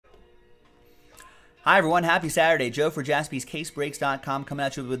Hi everyone, happy Saturday. Joe for jaspyscasebreaks.com coming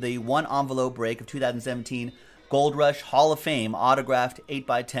at you with the one envelope break of 2017 Gold Rush Hall of Fame autographed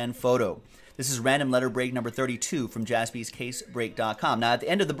 8x10 photo. This is random letter break number 32 from jaspyscasebreak.com. Now at the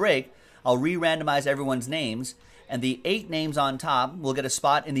end of the break, I'll re-randomize everyone's names, and the 8 names on top will get a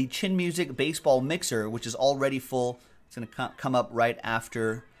spot in the Chin Music Baseball Mixer, which is already full. It's going to come up right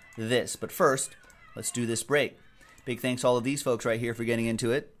after this. But first, let's do this break. Big thanks to all of these folks right here for getting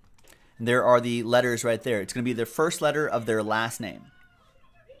into it. And there are the letters right there. It's going to be the first letter of their last name.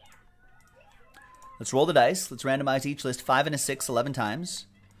 Let's roll the dice. Let's randomize each list 5 and a 6 11 times.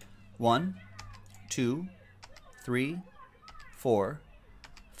 1, 2, 3, 4,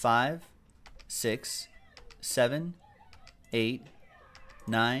 5, 6, 7, 8,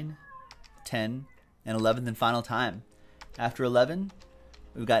 9, 10, and 11th and final time. After 11,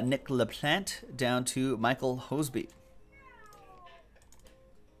 we've got Nick LaPlante down to Michael Hosby.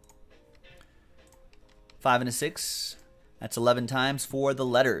 5 and a 6. That's 11 times for the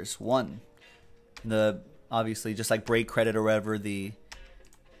letters. 1. Obviously, just like break credit or whatever, the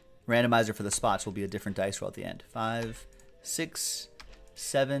randomizer for the spots will be a different dice roll at the end. 5, 6,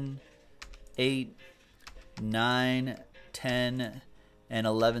 7, 8, 9, 10, and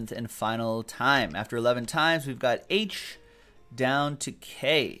 11th and final time. After 11 times, we've got H down to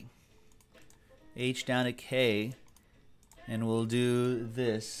K. H down to K. And we'll do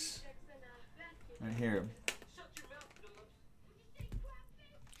this right here.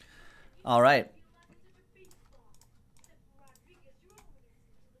 All right.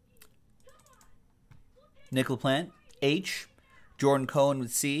 Nick LaPlante, H. Jordan Cohen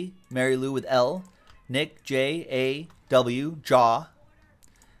with C. Mary Lou with L. Nick, J, A, W, Jaw.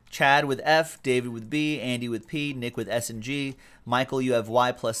 Chad with F. David with B. Andy with P. Nick with S and G. Michael, you have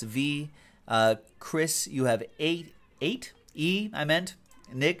Y plus V. Chris, you have 8, E, I meant.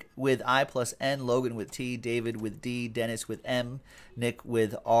 Nick with I plus N, Logan with T, David with D, Dennis with M, Nick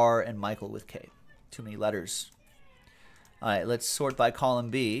with R, and Michael with K. Too many letters. All right, let's sort by column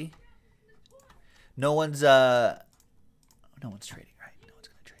B. No one's trading, right? No one's going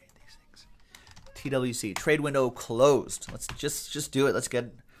to trade these things. TWC, trade window closed. Let's just do it. Let's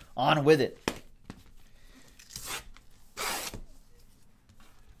get on with it.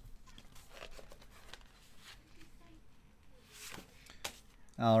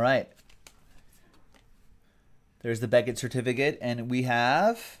 All right. There's the Beckett certificate, and we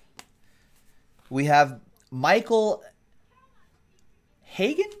have Michael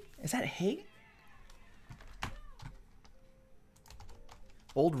Hagan? Is that Hagan?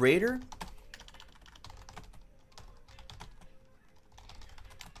 Old Raider?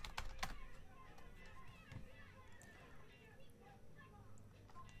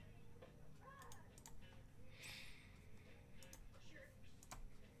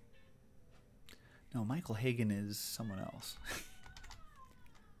 No, Michael Hagan is someone else.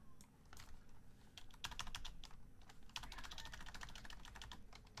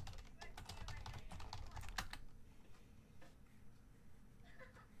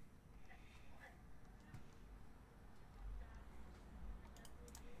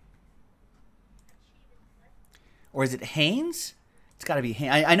 Or is it Haynes? It's got to be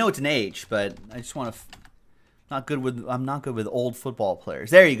Haynes. I know it's an H, but I just want to. I'm not good with old football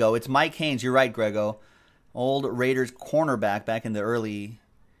players. There you go. It's Mike Haynes. You're right, Grego. Old Raiders cornerback back in the early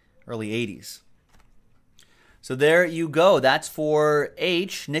 80s. So there you go. That's for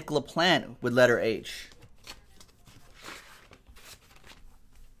H. Nick LaPlante with letter H.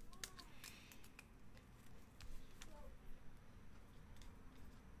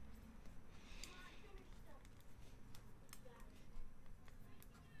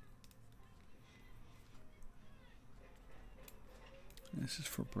 This is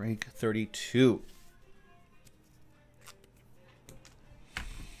for break 32.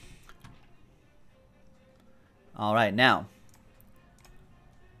 All right, now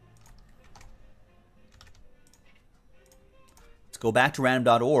let's go back to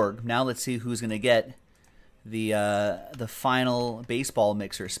random.org. Now let's see who's going to get the final baseball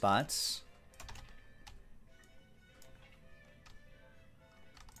mixer spots.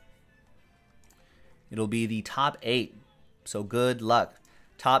 It'll be the top 8. So good luck.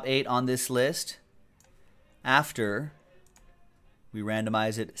 Top 8 on this list after we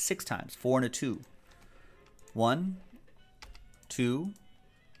randomize it 6 times. 4 and a 2. 1, 2,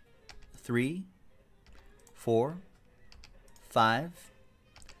 3, 4, 5,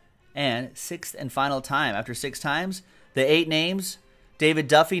 and 6th and final time. After 6 times, the 8 names: David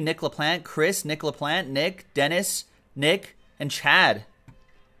Duffy, Nick LaPlante, Chris, Nick LaPlante, Nick, Dennis, Nick, and Chad.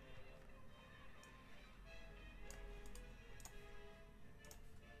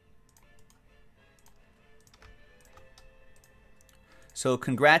 So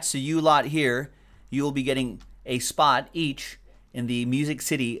congrats to you lot here. You will be getting a spot each in the Music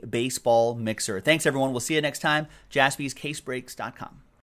City Baseball Mixer. Thanks, everyone. We'll see you next time. JaspysCaseBreaks.com.